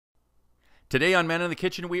Today on Man in the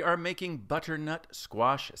Kitchen, we are making butternut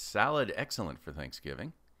squash salad. Excellent for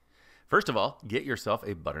Thanksgiving. First of all, get yourself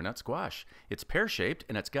a butternut squash. It's pear-shaped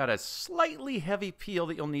and it's got a slightly heavy peel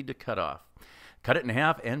that you'll need to cut off. Cut it in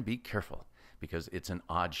half and be careful because it's an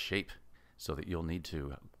odd shape, so that you'll need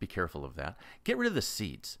to be careful of that. Get rid of the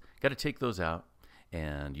seeds. Got to take those out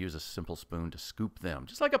and use a simple spoon to scoop them,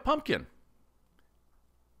 just like a pumpkin.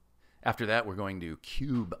 After that, we're going to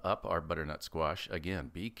cube up our butternut squash. Again,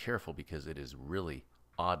 be careful because it is really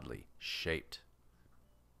oddly shaped.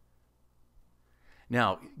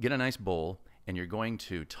 Now, get a nice bowl, and you're going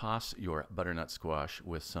to toss your butternut squash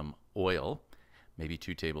with some oil, maybe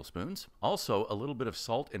 2 tablespoons. Also, a little bit of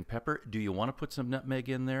salt and pepper. Do you want to put some nutmeg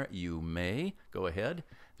in there? You may. Go ahead.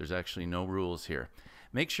 There's actually no rules here.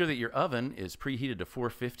 Make sure that your oven is preheated to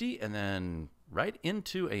 450, and then right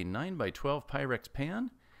into a 9x12 Pyrex pan,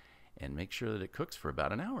 and make sure that it cooks for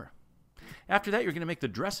about an hour. After that, you're going to make the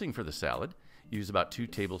dressing for the salad. Use about 2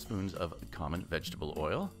 tablespoons of common vegetable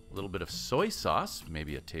oil, a little bit of soy sauce,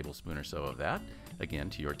 maybe a tablespoon or so of that, again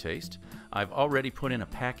to your taste. I've already put in a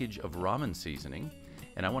package of ramen seasoning,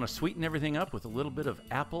 and I want to sweeten everything up with a little bit of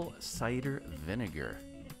apple cider vinegar.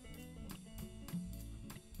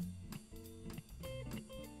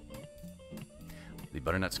 The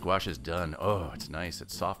butternut squash is done. Oh, it's nice.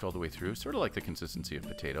 It's soft all the way through, sort of like the consistency of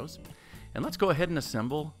potatoes. And let's go ahead and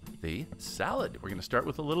assemble the salad. We're going to start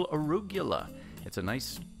with a little arugula. It's a nice,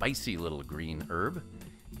 spicy little green herb.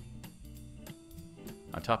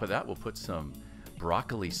 On top of that, we'll put some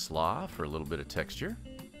broccoli slaw for a little bit of texture.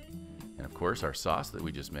 And of course, our sauce that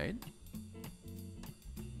we just made.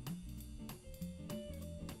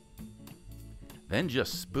 Then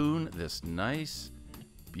just spoon this nice,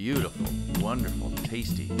 beautiful, wonderful,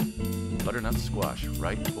 tasty butternut squash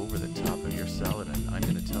right over the top of your salad, and I'm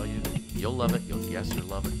going to tell you, you'll love it. You'll guess you'll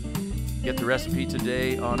love it. Get the recipe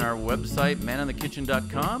today on our website,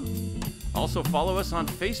 maninthekitchen.com. Also follow us on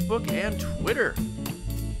Facebook and Twitter.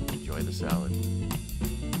 Enjoy the salad.